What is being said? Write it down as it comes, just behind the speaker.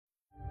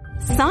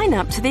Sign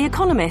up to The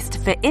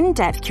Economist for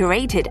in-depth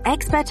curated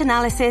expert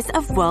analysis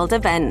of world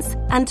events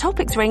and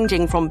topics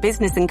ranging from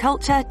business and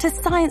culture to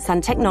science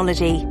and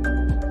technology.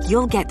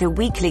 You'll get the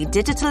weekly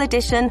digital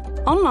edition,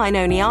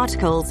 online-only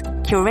articles,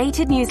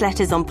 curated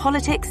newsletters on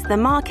politics, the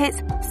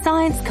markets,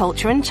 science,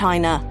 culture and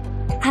China,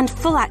 and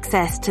full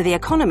access to The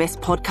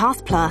Economist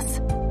Podcast Plus.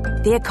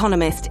 The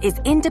Economist is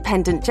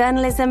independent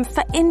journalism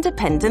for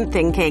independent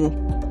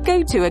thinking.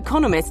 Go to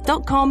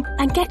economist.com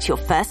and get your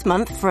first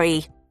month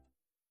free.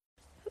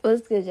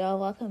 What's good, y'all?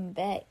 Welcome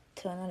back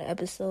to another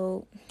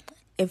episode.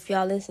 If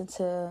y'all listen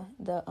to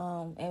the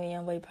Amy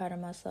I'm Way Proud of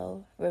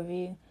Myself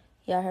review,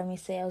 y'all heard me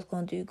say I was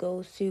going to do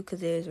goals too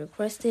because it was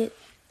requested.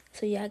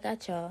 So yeah, I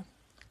got y'all.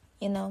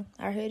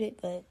 I heard it,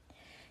 but,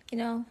 I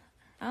don't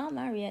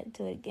mind reacting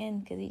to it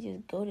again because he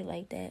just goated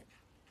like that.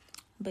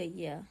 But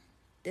yeah,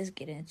 let's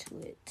get into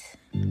it.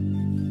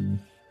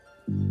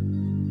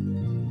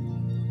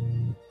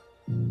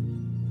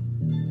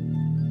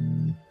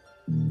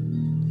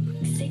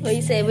 What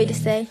you say? What you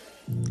say?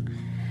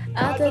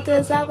 I took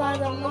the top out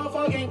the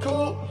motherfucking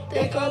coupe.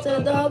 They closed the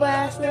door, but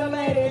I still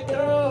made it through.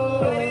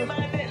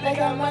 Like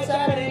how much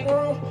I done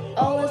grew.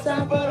 Always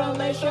time for to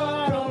make sure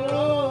I don't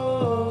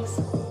lose.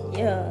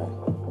 Yeah.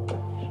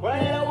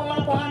 Right up with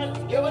my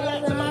partner, give a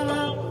lot to my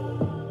mom.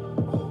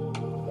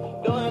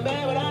 Doing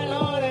bad, but I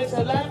know there's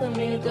a lot for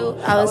me to do.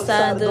 I was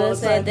trying to do the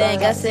same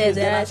thing. I said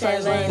that I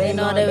changed lanes. They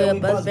know they were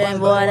bust bang,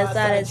 boy, I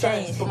decided to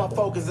change. Put my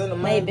focus in the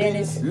main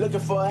business. Looking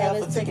for a half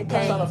a ticket,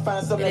 trying to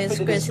find something that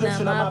fit the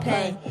description of my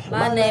pain.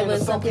 My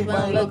neighbors, some people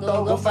don't look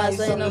over. Go find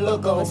something to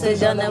look over.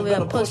 Since y'all never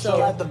been pushed over.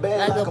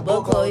 Like a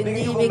boko. You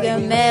need to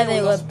get mad,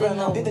 they was been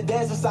on. Did the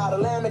dance inside the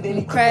lamb and then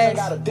he crashed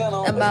got a den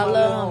on. about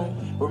little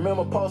homie.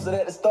 Remember posted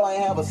at the store,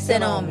 ain't have a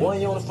cent on me.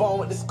 One you on the phone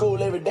with the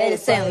school every day. They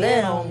the same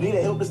lit on me. Need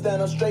a help to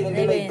stand up straight and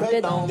then they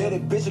bent on me.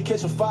 That bitch would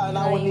catch a fire and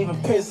I wouldn't even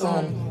piss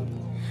on me.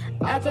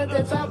 I took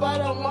the top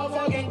out of the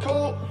motherfucking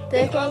coupe.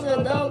 They closed the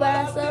door, but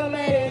I still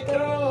made it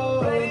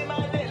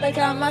through. Look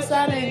how much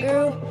I done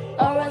grew.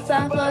 Always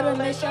time for to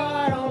make sure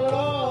I don't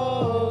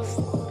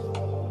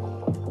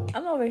lose.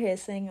 I'm over here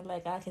singing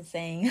like I can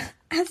sing.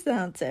 I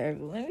sound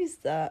terrible. Let me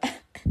stop.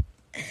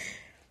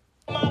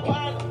 My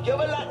partner, give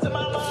a lot to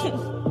my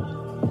mom.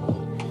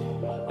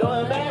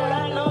 Doing bad, but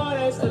I know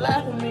there's a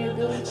lot for me to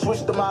do.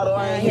 Switch the model,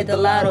 I ain't hit the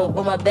lotto,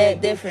 but my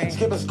bag different.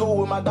 Skipping school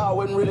with my dog,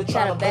 wasn't really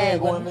trying to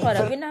bag one. Hold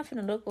up, we're not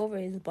finna look over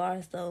his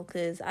bars though,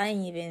 cause I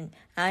ain't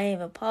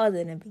even paused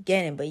in the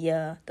beginning. But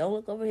yeah, don't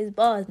look over his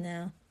bars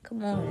now.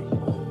 Come on.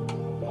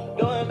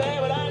 Doing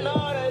bad, but I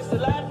know there's a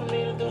lot for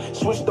me to do.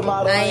 Switch the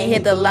model, I ain't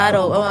hit the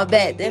lotto, but my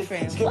bag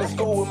different. Skipping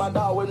school with my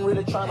dog, wasn't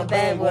really trying to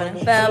bag one.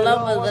 Fell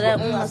off with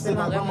that, I said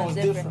my grandma's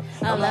different.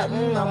 I'm like,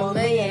 I'm a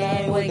million,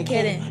 I ain't with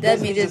kidding.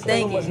 That's me just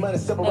thinking. But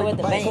with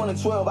the bank,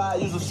 2012, I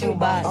use a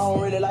shoebox. I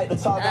don't really like to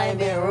talk, I ain't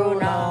been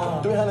rude,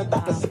 no.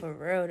 300,000 for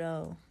real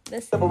though.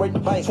 Separate the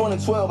bank.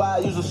 2012, I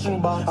use a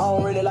shoebox. I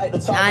don't really like to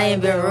talk. I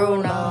ain't been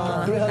rude,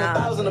 no.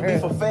 300,000 to be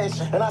for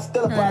fashion, and I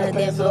still probably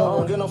pass it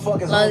on. Get no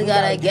fucking. Long as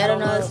gotta get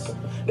on us.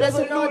 That's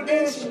a no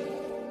addition.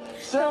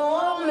 So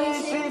only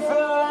she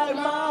feel like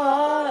my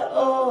heart.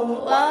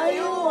 Oh, why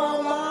you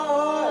want my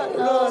heart?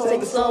 Lord,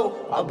 take a soul.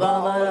 I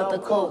bomb out of the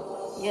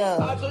coat. Yeah.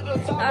 I took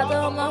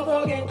my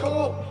fucking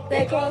coupe.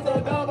 They closed the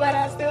door, but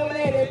I still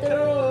made it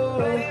through.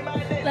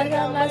 Look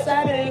how much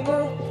I done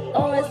grew.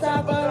 Always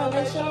time for to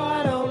make sure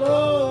I don't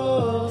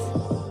lose.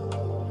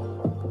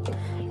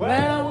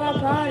 Right on my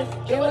party,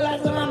 give a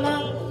lot to my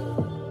mom.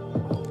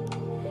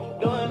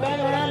 Doing bad,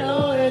 but I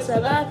know there's a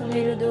lot for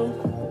me to do.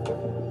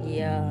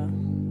 Yeah.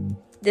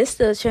 This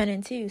still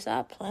trending too.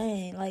 Stop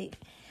playing. Like,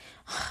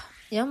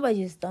 Youngboy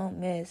just don't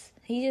miss.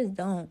 He just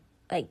don't.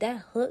 Like,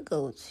 that hook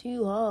goes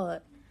too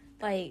hard.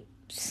 Like,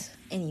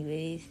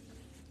 anyways.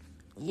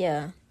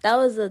 Yeah. That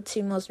was the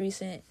two most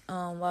recent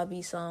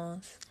YB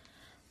songs.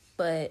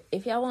 But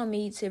if y'all want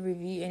me to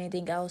review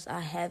anything else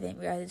I haven't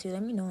reacted to,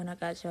 let me know and I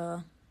got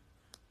y'all.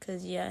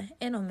 Cause yeah,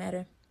 it don't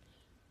matter.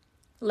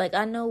 Like,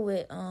 I know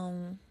with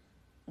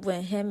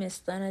when him and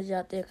Stunna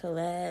dropped their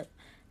collab,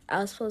 I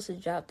was supposed to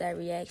drop that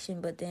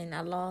reaction, but then I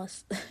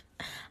lost.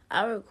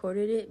 I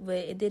recorded it, but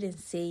it didn't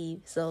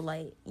save. So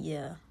like,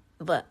 yeah.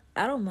 But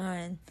I don't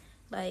mind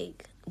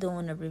like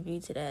doing a review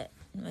to that.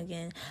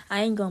 Again,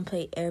 I ain't gonna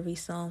play every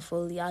song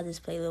fully. I'll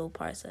just play little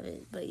parts of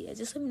it. But yeah,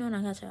 just let me know and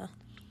I got y'all.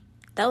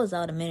 That was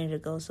out a minute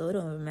ago, so it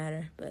don't even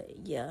matter. But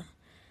yeah,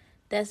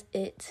 that's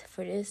it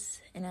for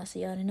this. And I'll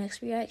see y'all in the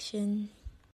next reaction.